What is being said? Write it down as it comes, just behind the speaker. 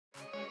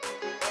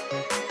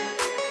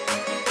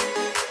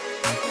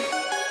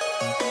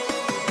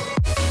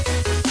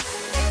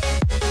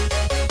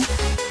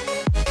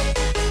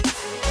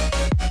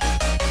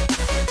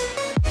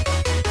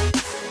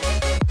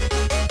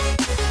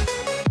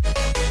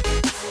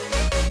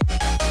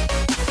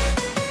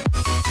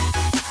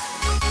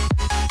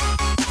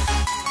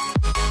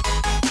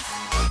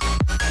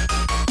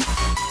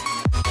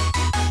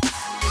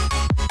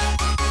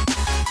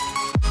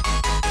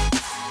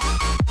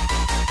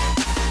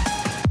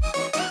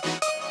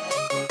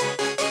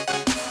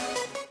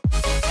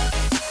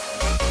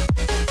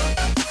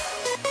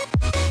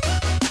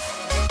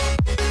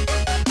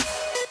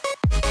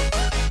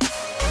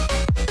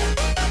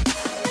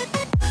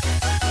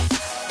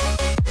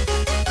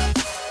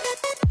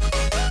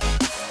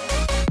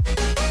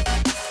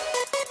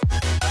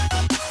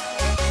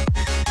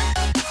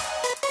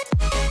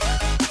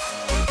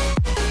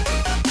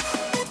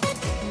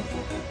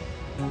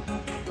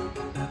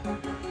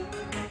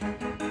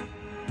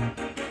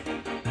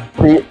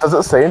Does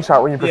it say in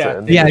chat when you put it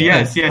in? Yeah.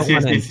 Yes. Put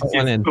one in. Put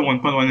one in.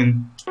 Put one in.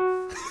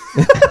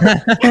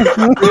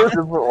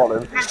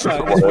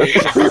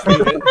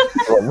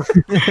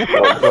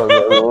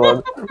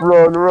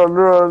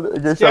 Run.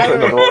 Okay, should I put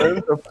another one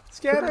in?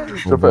 Scatter.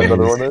 Should I put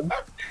another one in?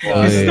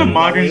 This is the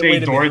modern day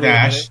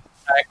DoorDash.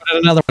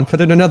 Alright, put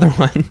in another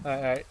one.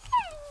 Alright.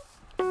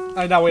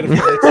 Now wait a few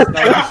minutes.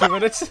 Now wait a few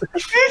minutes.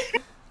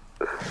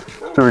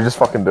 Should we just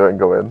fucking do it and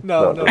go in?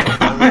 No.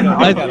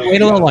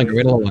 Wait a little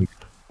longer.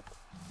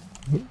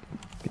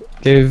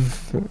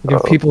 Give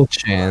people a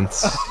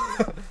chance.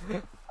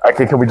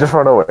 Okay, can we just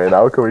run away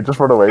now? Can we just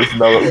run away? So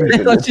now that we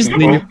Let's just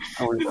leave.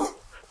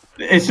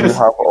 It's We just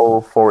have all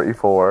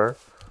 44.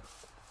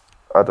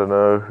 I don't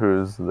know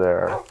who's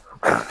there.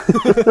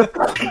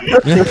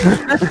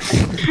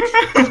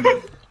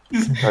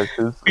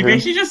 we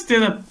basically just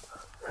did a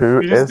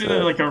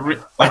like a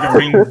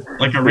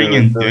ring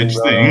and ditch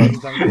thing.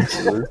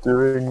 Who's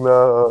doing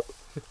that?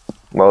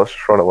 No, let's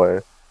just run away.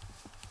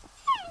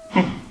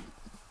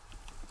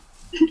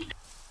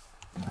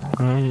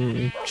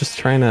 Just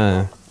trying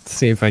to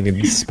see if I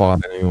can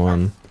spot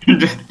anyone.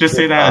 just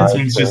say that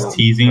team's just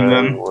teasing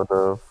them.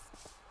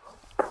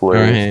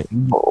 Alright,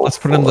 let's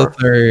put in the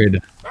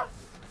third.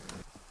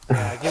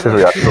 Should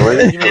we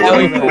actually? Okay,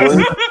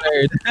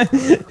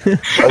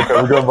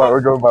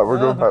 we're going back.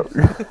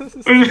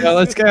 Yeah,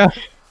 let's go.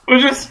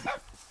 We're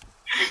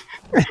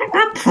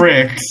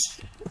pricks.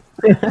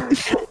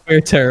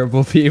 We're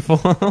terrible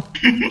people.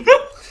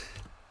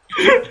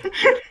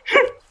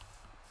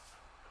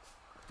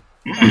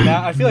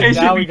 I feel like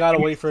now we gotta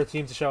wait for a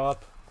team to show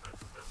up.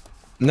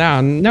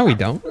 No, we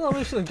don't. Well,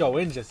 we shouldn't go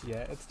in just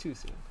yet. It's too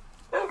soon.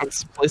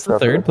 Let's place the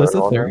third. Yeah, put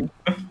the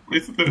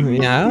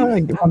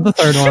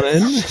third one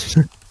in.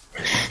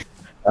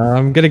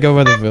 I'm gonna go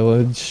by the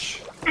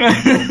village.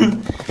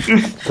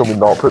 Can we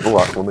not put the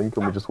last one in?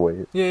 Can we just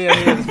wait? Yeah.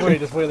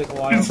 Just wait like a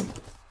while.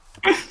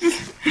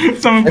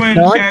 Someone put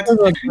in chat.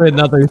 For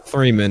another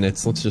 3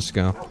 minutes. Let's just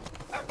go.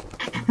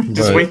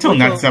 Just wait till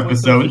next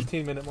episode.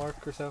 15-minute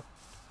mark or so.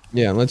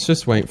 Yeah, let's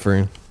just wait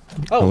for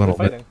a little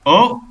bit.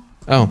 Oh.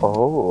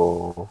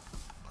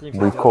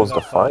 We've caused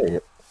a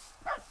fight.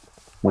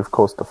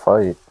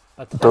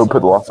 Don't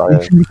put the last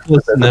eye in.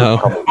 No.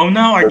 Oh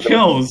no, our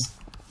kills.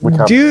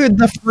 Dude,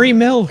 the free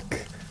milk.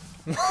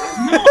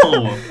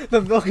 No.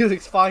 The milk is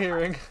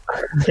expiring.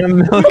 The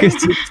milk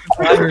is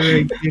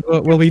expiring.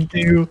 What will we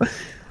do?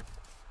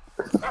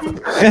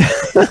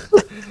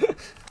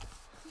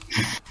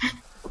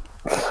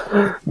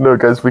 No,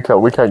 guys, we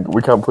can't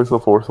place the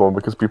fourth one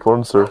because people are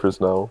on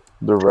surface now.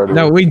 They're ready.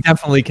 No, we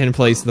definitely can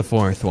place the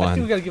fourth I think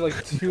one. we gotta give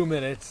like 2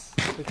 minutes.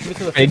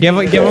 Hey, give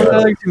them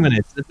another 2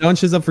 minutes. If no one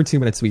shows up for 2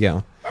 minutes, we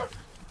go.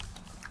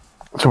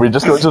 Should we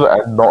just go to the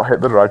end, not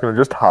hit the dragon, and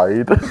just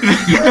hide? I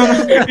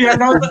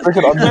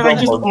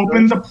just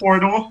open the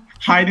portal,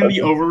 hide in the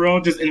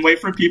overworld, and wait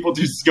for people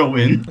to just go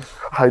in.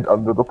 Hide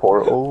under the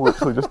portal,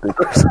 literally just dig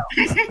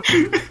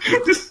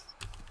ourselves.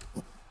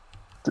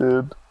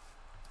 Dude.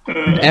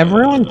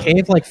 Everyone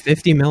cave like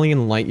 50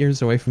 million light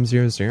years away from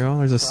 0, 0.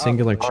 There's a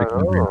singular chicken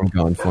I'm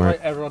going for it.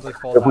 Everyone's like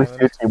full If we see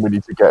a team, we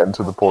need to get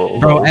into the portal.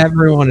 Bro,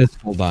 everyone is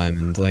full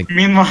diamond. Like,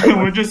 Meanwhile,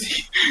 we're just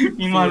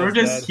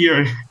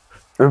here.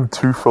 We have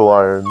 2 full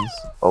irons.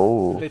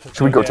 Oh,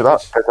 should we go to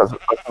that? That's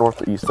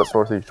northeast. That's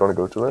northeast. Do you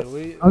want to go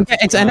to it? okay,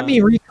 it's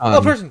enemy recon.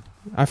 Oh, person.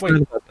 I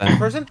forgot about that.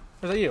 Person?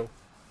 Or is that you?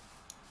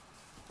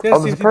 Oh,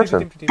 there's a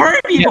person.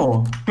 Bird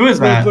people. Who is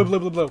that?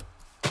 Blue.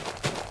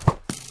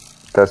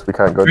 Guys, we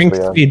can't go to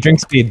the end. Drink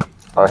speed.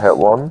 I hit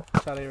one.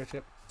 Shot A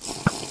chip.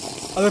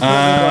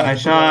 I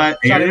shot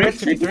A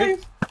chip.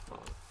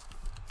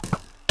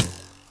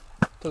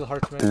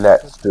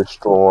 Let's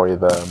destroy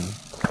them.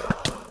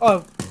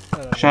 Oh.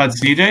 Shot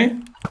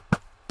CJ?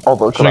 Oh,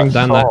 look Shooting at that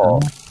down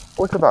shot. that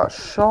Look at that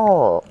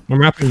shot. I'm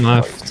wrapping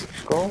left.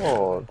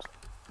 God.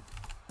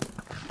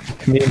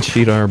 Me and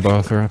Cheetah are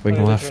both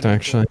wrapping left,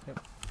 actually.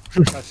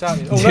 I shot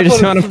you. Do you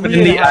just want to put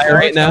in the eye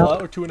right now?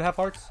 Or 2.5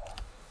 hearts?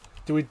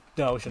 Do we?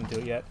 No, we shouldn't do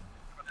it yet.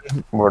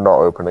 We're not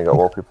opening it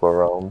while people are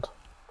around.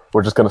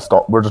 We're just gonna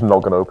stop. We're just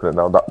not gonna open it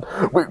now.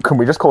 Wait, can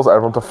we just cause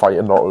everyone to fight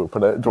and not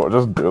open it? Do you want to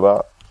just do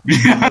that?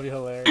 That'd be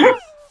hilarious.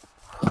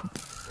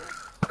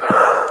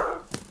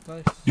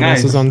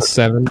 This is on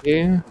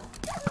 70.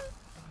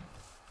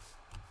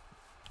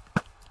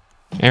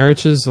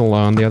 Erich is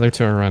alone, the other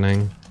 2 are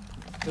running.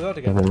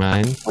 Never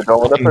mind. We don't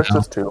want to push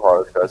this too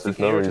hard, guys. There's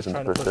no reason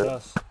to push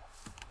it.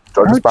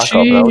 Should I just back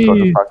up now? Should I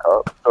just back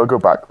up? Should I go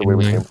back the way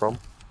we came from?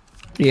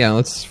 Yeah,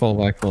 let's fall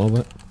back a little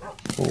bit.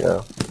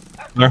 Yeah.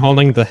 They're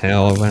holding the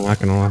hill, they're not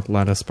gonna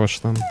let us push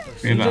them.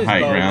 We have a high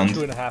ground.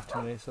 2.5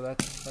 to me, so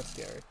that's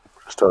scary.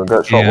 Just don't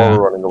get shot while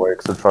we're running away,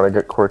 because they're trying to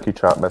get quirky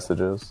chat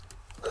messages.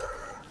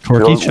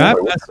 Quirky chat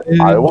message?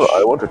 I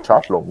want a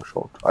chat long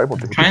shot. I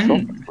want to hit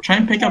try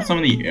and pick up some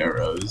of the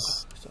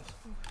arrows.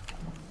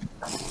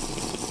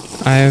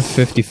 I have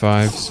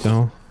 55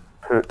 still.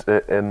 Put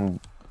it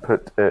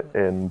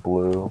in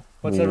blue.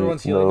 What's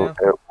everyone's healing now?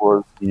 It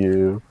was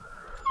you.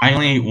 I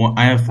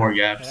have 4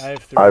 gaps. I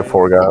have 3. I have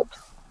 4 gaps.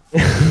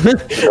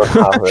 don't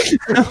have it.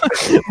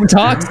 I'm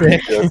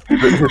toxic. Yes.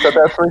 Who said they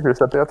had 3? Who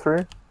said they had 3?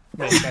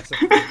 No, that's it.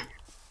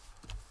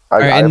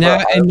 Alright,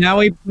 and now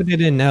we put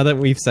it in. Now that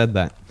we've said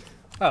that,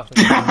 Oh.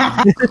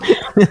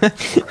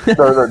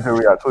 No, do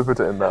we actually put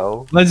it in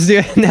now? let's do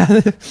it now.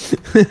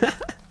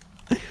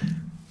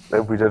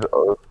 If we did.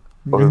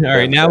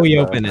 Alright, now we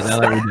open it. Now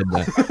that we did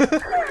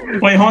that.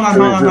 Wait, hold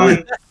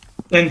on.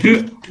 Then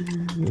who?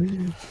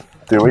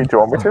 Do you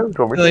want me to? Do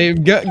you want me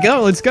to? Like,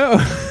 go, let's go.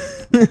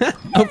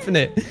 Open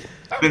it.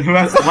 Then who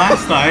has the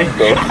last die?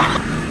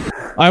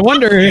 I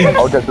wonder.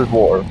 I'll get this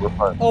water. We're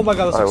fine. Oh my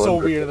god, this looks so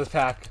wonder. weird in this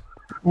pack.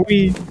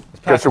 We. This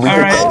pack Should we All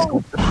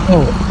right.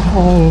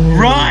 Oh.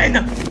 Run!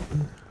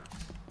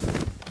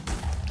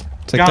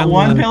 Take Got down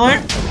one the- pillar.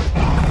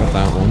 Got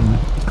that one.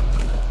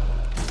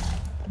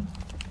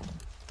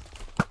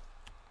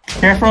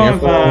 Careful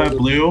Careful. of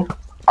blue.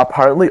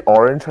 Apparently,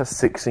 orange has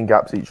 16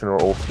 gaps each and are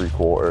all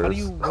 3/4. How do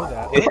you know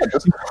that?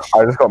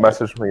 I just got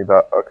messaged me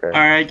that. Okay.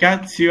 Alright,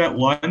 got 2 at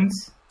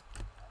once.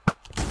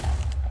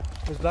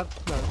 No,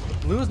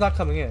 blue is not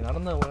coming in. I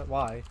don't know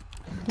why.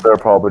 They're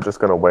probably just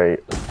gonna wait.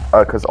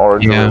 Because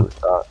orange Yeah. are really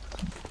stacked.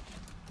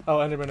 Oh,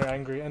 Endermen are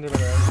angry.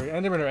 Endermen are angry.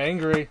 Endermen are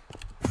angry.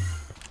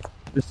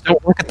 Just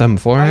don't look at them I'm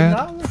beforehand.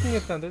 not looking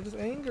at them. They're just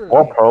angry.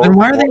 What pearl? Then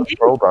why are they what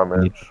pearl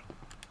damage?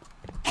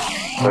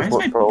 Why is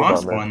my pearl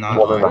boss damage? one not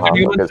 1.5. on?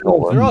 Everyone's Okay,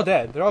 cool. They're all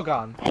dead. They're all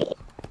gone.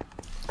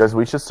 Guys,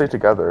 we should stay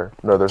together.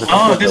 No, there's a Oh,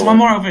 couple there's of one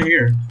more over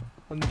here.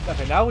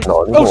 Okay, now we.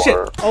 No, Oh shit!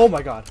 anymore. Oh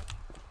my god.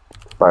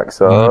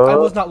 Max I up.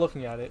 was not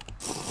looking at it.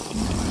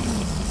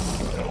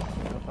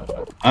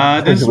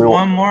 There's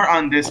one more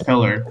on this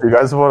pillar. You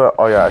guys wanna?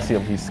 Oh yeah, I see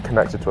him. He's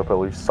connected to a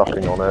pillar. He's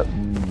sucking on it.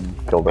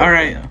 Killed him.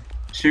 Alright. I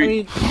Shoot.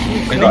 mean, I think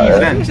he's I think we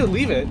dead. should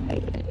leave it.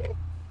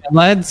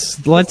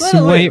 Let's let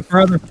it wait live. for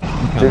other.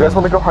 Do you guys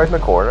want to go hide in the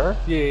corner?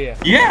 Yeah.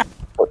 Yeah!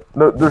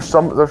 No, there's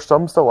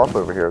some still up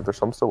over here. There's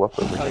some still up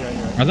over Oh, here.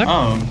 yeah, right. Are there?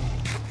 Oh.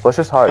 Let's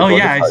just hide. Oh Let's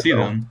yeah, just I hide see now.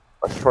 them.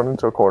 Let's just run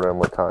into a corner and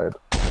like hide.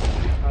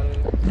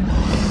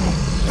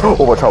 Oh,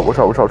 Oh, watch out! Watch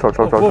out! Watch out! Watch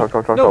out! whoa, Watch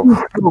out! Watch no.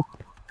 out! No.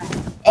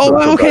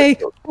 Oh, okay.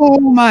 Oh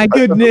my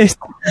goodness.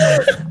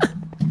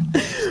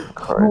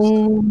 Christ.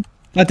 Oh,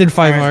 that did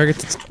 5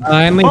 targets.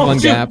 I only Oh, one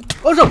shoot. gap.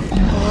 Oh no!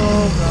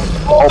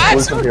 Oh Oh, I'm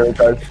blue's so- in here,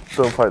 guys.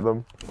 Don't fight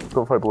them.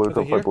 Don't fight blue.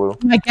 Don't here? fight blue.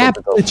 My gap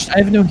Don't fight them. glitched. I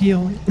have no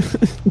heal.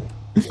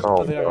 Oh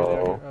God. They are.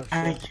 no. Oh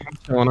I shit.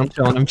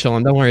 can't. I'm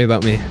chilling. Don't worry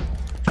about me.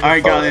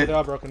 Alright, got it. They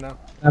are broken now.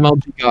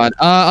 MLG God.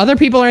 Other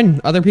people are in.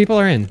 Other people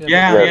are in.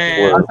 Yeah, Yeah, yeah,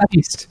 yeah. blue.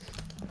 East.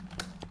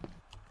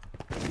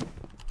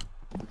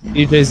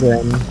 DJ's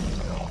in.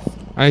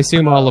 I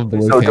assume all of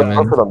blue No, came don't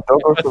go in. for them.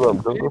 Don't go for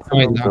them. Don't go for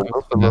Wait, them. no, Don't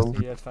go for no.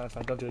 them. Yeah, it's fine. It's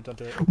fine. Don't do it. Don't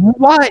do it.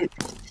 What?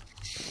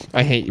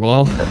 I hate you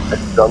all.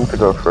 It's dumb to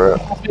go for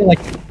it. Like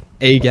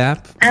a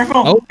gap.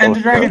 Careful! Oh.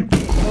 Ender Dragon!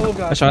 Oh I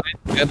god. shot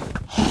it. Good.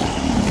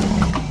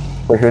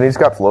 Wait, who needs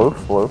gap? Low?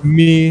 Low?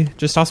 Me.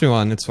 Just toss me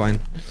one. It's fine.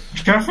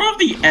 Careful of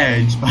the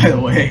edge, by the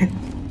way.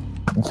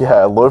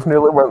 Yeah, Loaf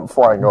nearly went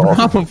flying off.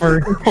 Robber.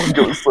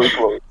 It was so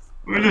close.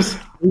 We're just.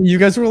 You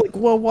guys were like,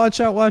 "Whoa,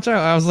 watch out, watch out!"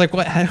 I was like,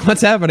 "What?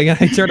 What's happening?" And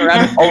I turned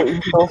around. Oh, he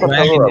fell off a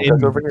Dragon pillar up. in.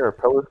 Guys, over here.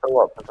 Pillar fell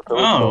up. There's a pillar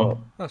fell Oh. up.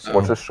 Oh, shit.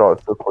 Watch this shot.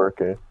 It's so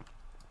quirky. That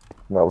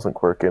wasn't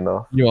quirky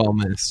enough. You all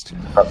missed.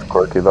 That's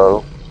quirky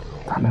though.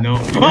 No.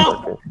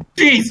 Oh!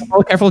 Jeez!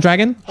 Oh, careful,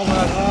 dragon. Oh my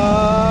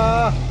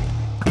god.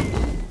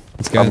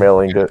 It's I'm good.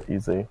 mailing it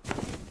easy.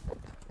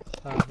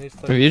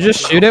 If you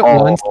just shoot it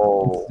Oh. once,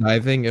 it's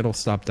diving, it'll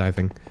stop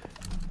diving.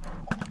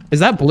 Is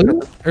that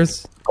blue? Or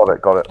is... Got it.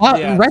 Oh,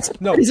 Yeah. red's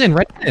No. red is in.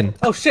 Red is in.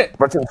 Oh shit.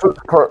 Martin,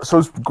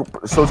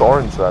 so's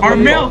orange then. Our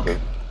milk!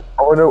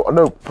 Oh no,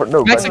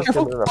 Red Max, just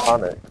careful. came in a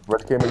panic.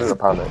 Red came in a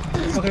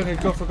panic. Okay,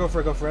 go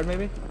for red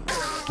maybe.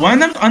 One of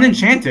them's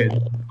unenchanted.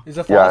 He's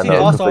a Yeah, false. no,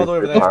 He's lost it's all the way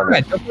over like- Go there. for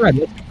red. Go for red.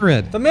 Let's go for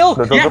red. The milk.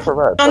 No, don't Yeah, go for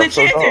red. That's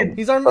so unenchanted. dumb.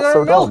 He's our That's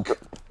so dumb. milk.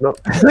 No.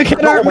 Look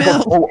at our Oh my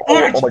God. milk. Oh my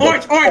Orange, God.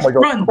 orange, Oh my God.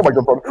 run. Oh my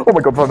God, run. Oh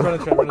my God, run. Run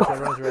into red. Run into red.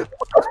 Run into red.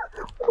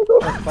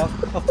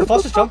 Oh, the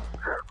false just jumped.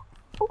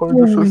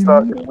 Orange is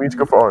that. We need to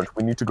go for orange.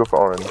 We need to go for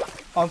orange.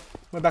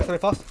 Went back to the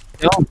false.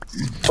 No.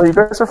 Oh, you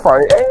guys are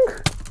fighting?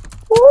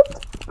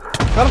 What?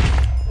 Got him.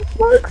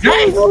 Max,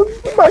 Nice.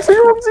 Max,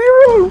 you're on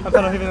 0. I'm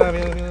kind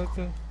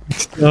of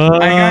Alright,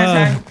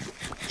 guys,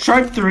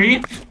 Sharp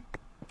 3.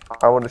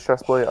 I want a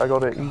chest plate. I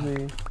got it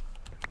easy.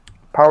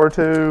 Power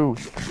 2.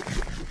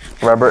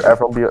 Remember,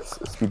 everyone be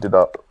speeded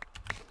up.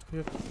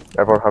 Yeah.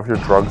 Everyone have your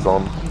drugs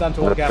on. I'm down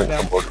to one gap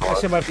now. I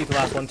should might be the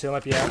last one too. I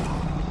might be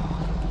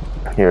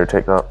out. Here,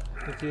 take that.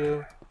 Thank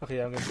you. Okay,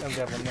 yeah, I'm gonna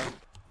have one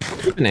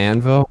now. An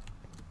anvil.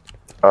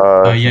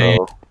 Oh, yeah,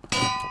 no.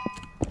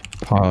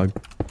 Pog.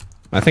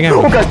 I think I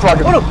Oh, have. guys,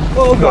 dragon. Oh no!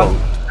 Oh god!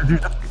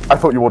 I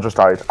thought you all just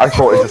died. I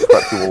thought it just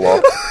swept you all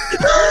off.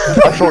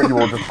 I thought you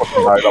all just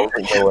fucking died. I was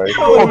like, no way.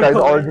 Oh, guys,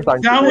 orange is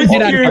angry. That was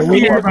Get out of pure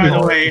here. fear, by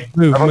the way.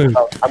 Move, Everyone move.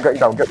 get down. I'm getting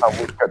down. Get down. We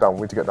need to get down.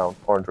 We need to get down.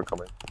 Orange are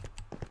coming.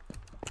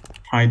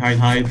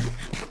 Hide.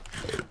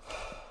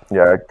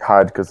 Yeah,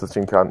 hide because this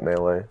team can't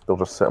melee. They'll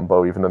just sit and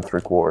bow even in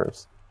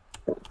 3/4.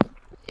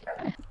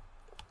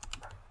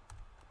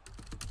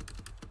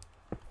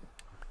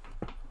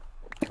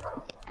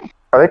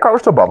 Are they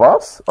crouched above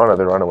us? Oh no,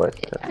 they ran away.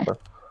 Yeah.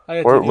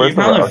 Where's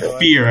the amount the of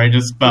fear I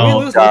just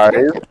felt? Guys,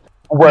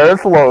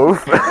 where's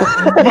Loaf?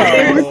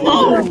 Where's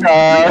Loaf?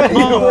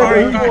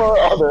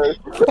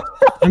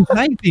 I'm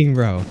typing,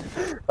 bro.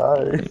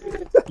 Hi.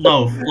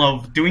 Loaf,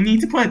 do we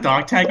need to put a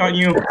dog tag on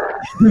you?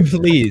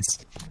 Please.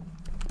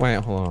 Wait,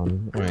 hold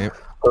on. Wait.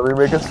 Let me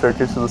make a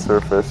staircase to the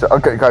surface.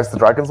 Okay, guys, the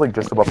dragon's like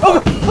just above.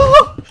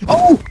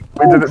 Oh!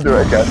 We didn't do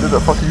it again. Did it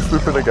fucking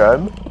swoop in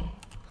again?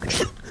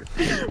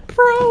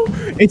 Bro!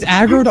 It's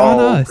aggroed on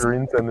us.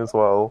 Green's in as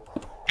well.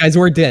 Guys,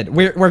 we're dead.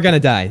 We're gonna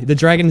die. The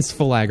dragon's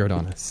full aggroed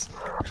on us.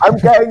 I'm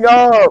getting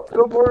up!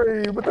 Don't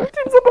worry, but the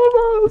team's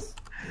above us!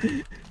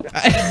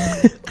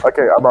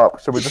 Okay, I'm up.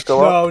 Should we just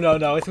go up? No.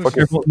 Okay.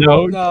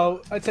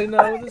 No. I'd say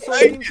no. There's so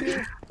many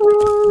here.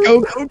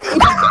 Go.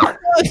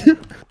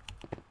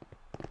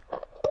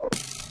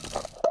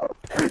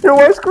 Yo,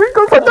 why is Green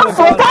going for that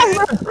full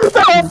diamond?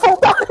 That full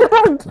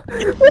diamond!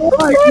 Oh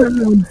my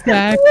god,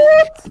 Zach.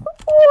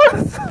 What?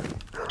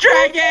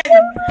 Dragon!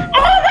 Oh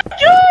my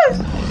god!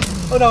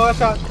 Oh no, I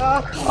shot.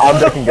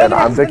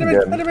 I'm digging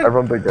in.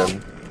 Everyone dig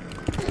in.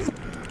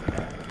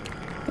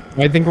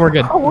 I think we're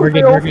good. How We're are good.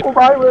 they We're all good. full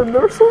diamond?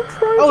 They're so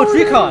trying. Oh, it's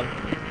recon.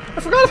 I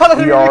forgot about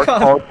that. ER Recon.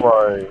 called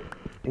Y.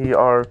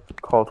 ER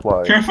called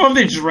Y. Careful of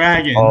the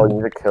dragon. Oh, you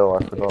need to kill. I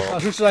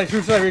forgot. Who should I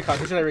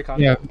recon?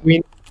 Yeah,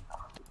 we.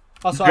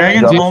 Also,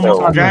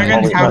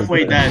 Dragon's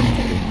halfway dead.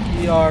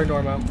 ER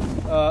Norma.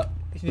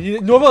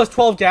 Normal has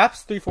 12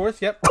 gaps, 3/4.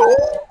 Yep.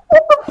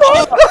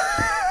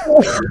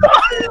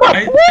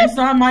 I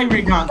saw my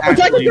recon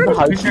actually.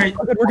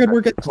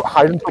 We're good.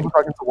 Hide until the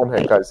dragon's a one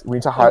hit, guys. We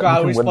need to hide. Oh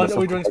god, we can win this. are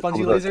we doing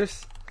spongy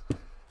lasers?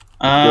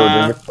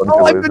 Yo, spongy I've been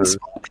lasers.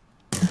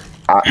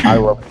 I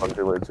love spongy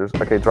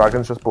lasers. Okay,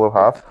 dragon's just below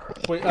half.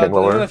 Wait, Getting do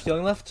you lower. have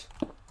healing left?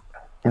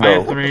 I No.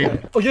 have 3.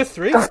 Oh, you have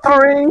 3? That's 3!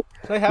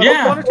 Can I have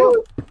Yeah. 1 or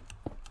 2?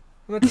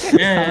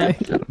 Yeah.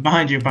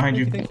 Behind you.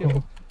 Thank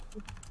you.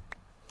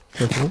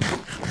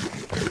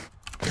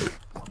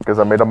 Because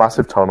I made a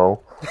massive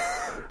tunnel.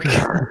 We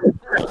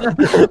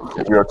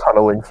are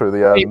tunneling through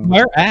the Wait, end.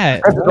 where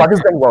at? Guys, the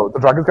dragon's getting low. The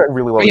dragon's getting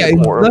really low. Oh, yeah, It's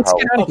more let's power.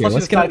 get out of here. Plus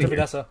Let's just get out died of to here.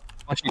 Vanessa.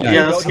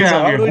 Yeah, let's get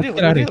out of What do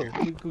here.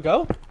 we do? We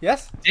go?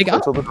 Yes? Dig up.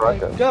 Until the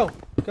dragon. Go.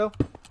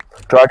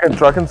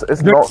 Dragon's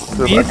is not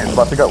the He's- it's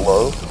about to get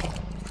low.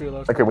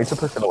 Preload. Okay, we need to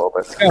push it a little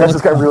bit. go, Guys,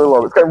 it's getting really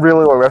low. It's getting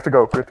really low. We have to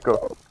go.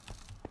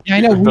 Yeah, I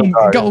know. We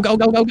Don't die.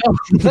 go.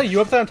 Is that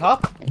you up there on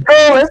top?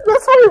 Oh, that's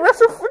why we have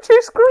to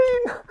chase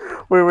Green.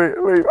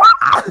 Wait.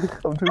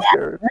 I'm too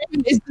scared.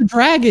 Dragon is the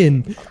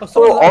dragon.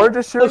 Oh, orange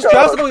is shooting.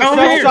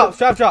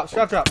 Strap drop.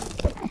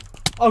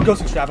 Oh,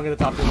 Ghost strapping at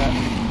the top of that.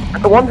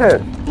 The one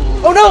hit.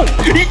 Oh no!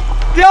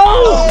 No!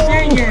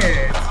 Dang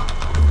it!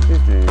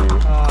 GG.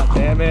 Ah,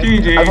 damn it.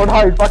 GG. Everyone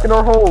hide. Back in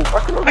our hole.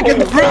 Run! Back in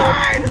the hole.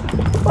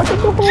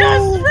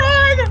 Just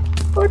run!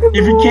 Back in the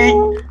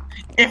hole.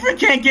 If we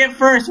can't get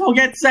first, we'll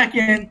get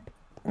second.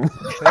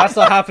 That's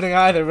not happening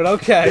either, but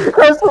okay.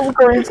 Guys, some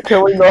Green's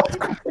killing us.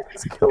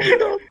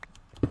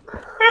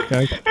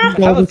 Okay. I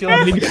have a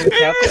feeling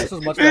this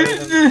was much better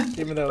than,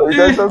 even though... Are you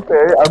guys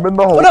okay? I'm in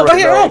the hole Oh no, right right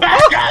here! now.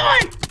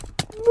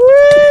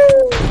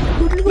 Oh!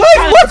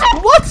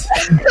 What?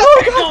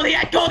 Go the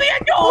end!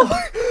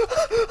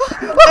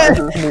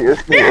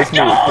 It's me.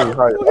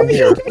 Hi, I'm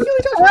here.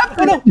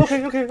 Oh no,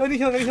 okay. I need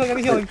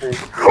healing.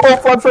 Oh,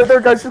 Flood's right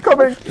there, guys. She's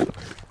coming.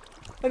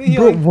 I need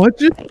Bro, healing. what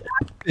just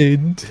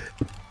happened?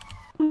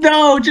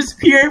 No, just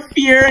pure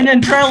fear and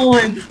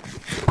adrenaline.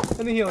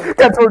 I need healing.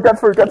 Get through. Come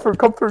through.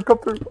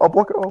 I'll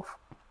block it off.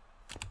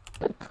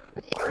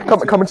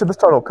 Come into this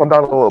tunnel. Come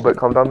down a little bit.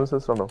 Come down into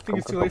this tunnel. I think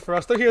it's too late for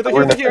us. They're here.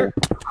 We're Run! missing. Run!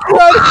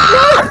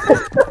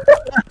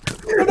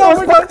 No,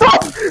 we're not.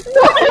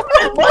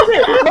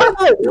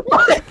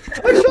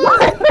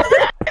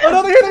 Oh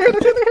no, they're here.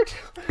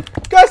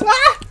 Guys, No!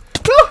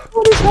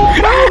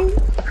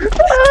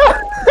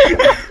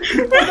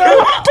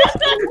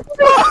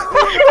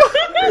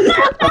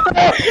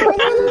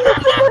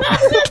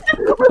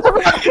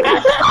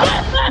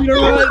 You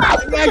know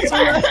what? Max,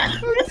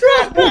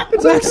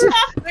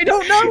 they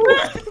don't know.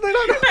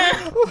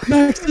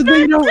 Max,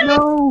 they don't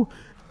know.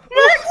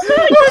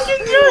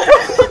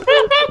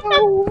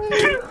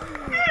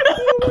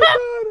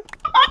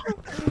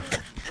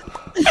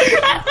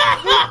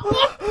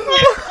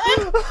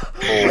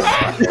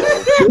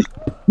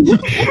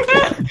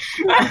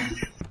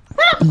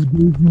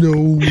 There's no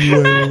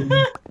way.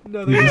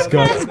 No, they know.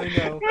 They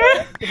know.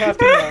 They have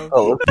to know.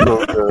 Oh, it's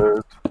so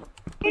good.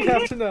 They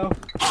have to know.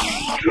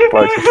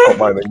 Max, stop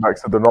mining.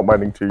 Max, they're not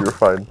mining too. You're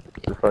fine.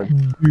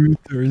 Dude,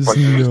 there's Max,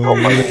 no stop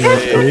mining.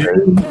 way. Okay.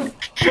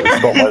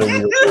 Stop mining.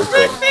 You're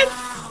okay.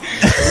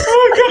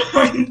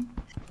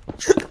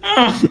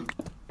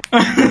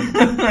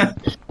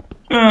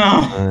 Oh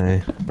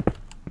god.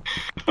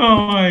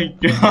 Oh my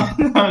god,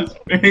 that was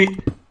great.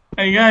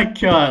 I got a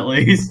kill at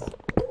least.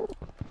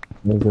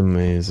 That's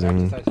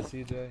amazing. Besides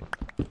the CJ.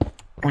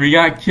 We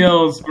got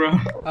kills, bro.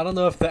 I don't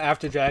know if the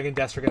after dragon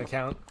deaths are gonna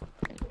count.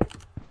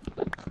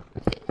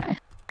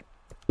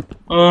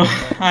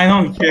 Oh, I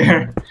don't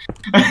care.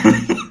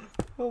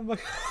 Oh my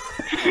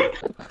god.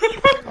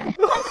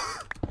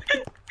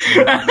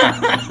 What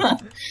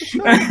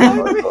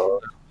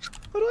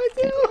do I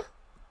do?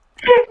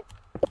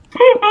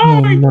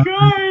 Oh my no.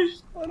 gosh!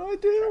 What do I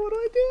do? What do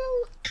I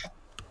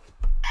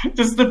do?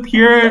 Just the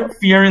pure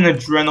fear and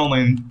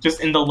adrenaline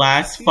just in the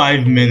last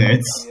 5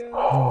 minutes.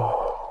 Yeah.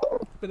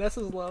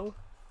 Vanessa's low.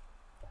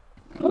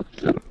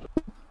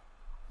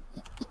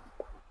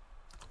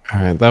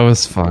 Alright, that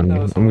was fun. That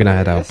was I'm gonna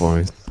head out,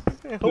 hilarious. boys.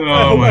 I hope,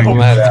 Oh I hope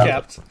my this God.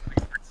 gets capped.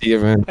 See you,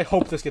 man. I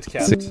hope this gets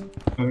capped.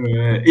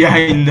 Yeah,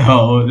 I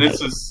know.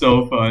 This was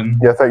so fun.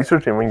 Yeah, thanks for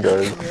tuning,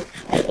 guys.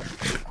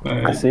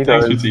 See you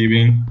Thanks for guys.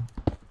 teaming.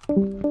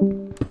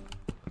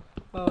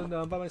 Oh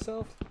no, I'm by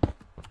myself.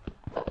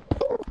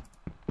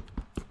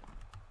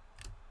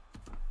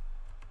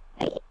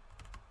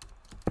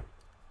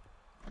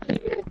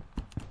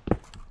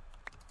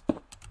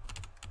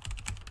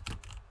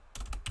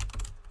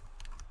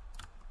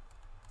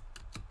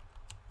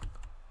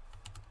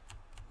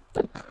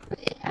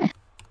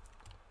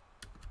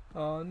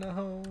 Oh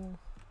no.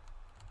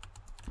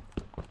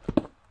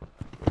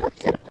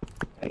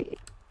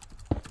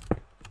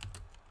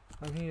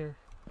 I'm here.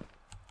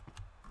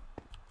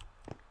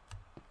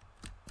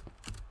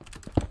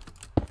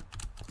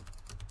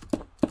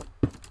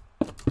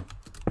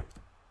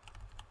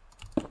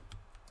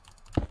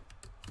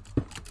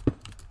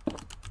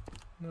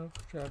 Nope,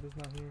 Trav is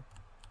not here.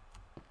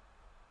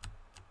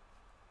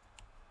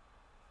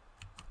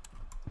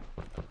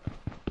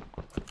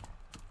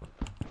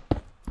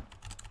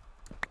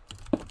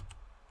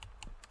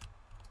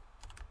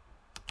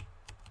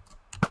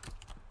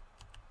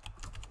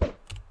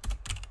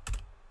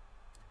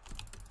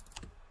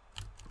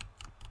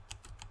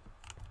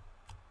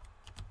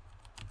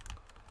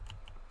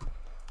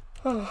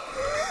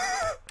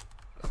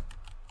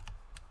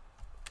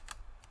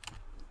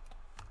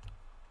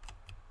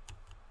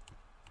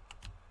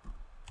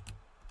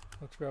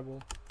 Let's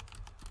rebel.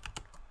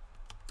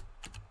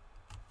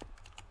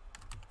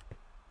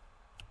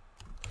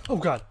 Oh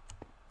god.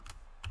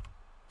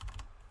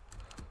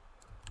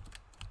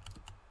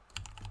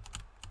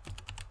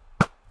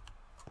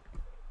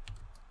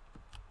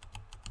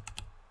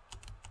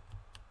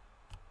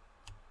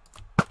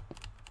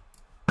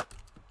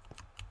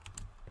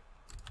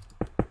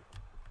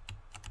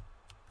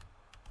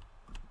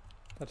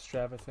 That's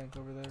Trav, I think,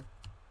 over there.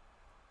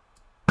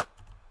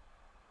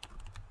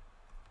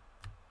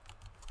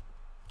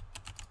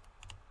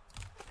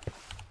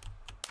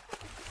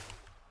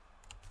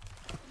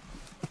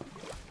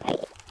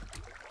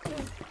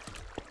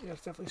 Yeah,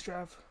 it's definitely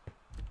Strav.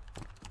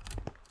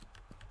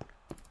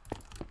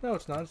 No,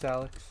 it's not. It's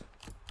Alex.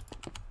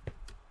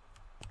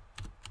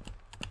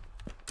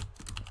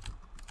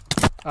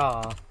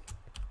 Ah.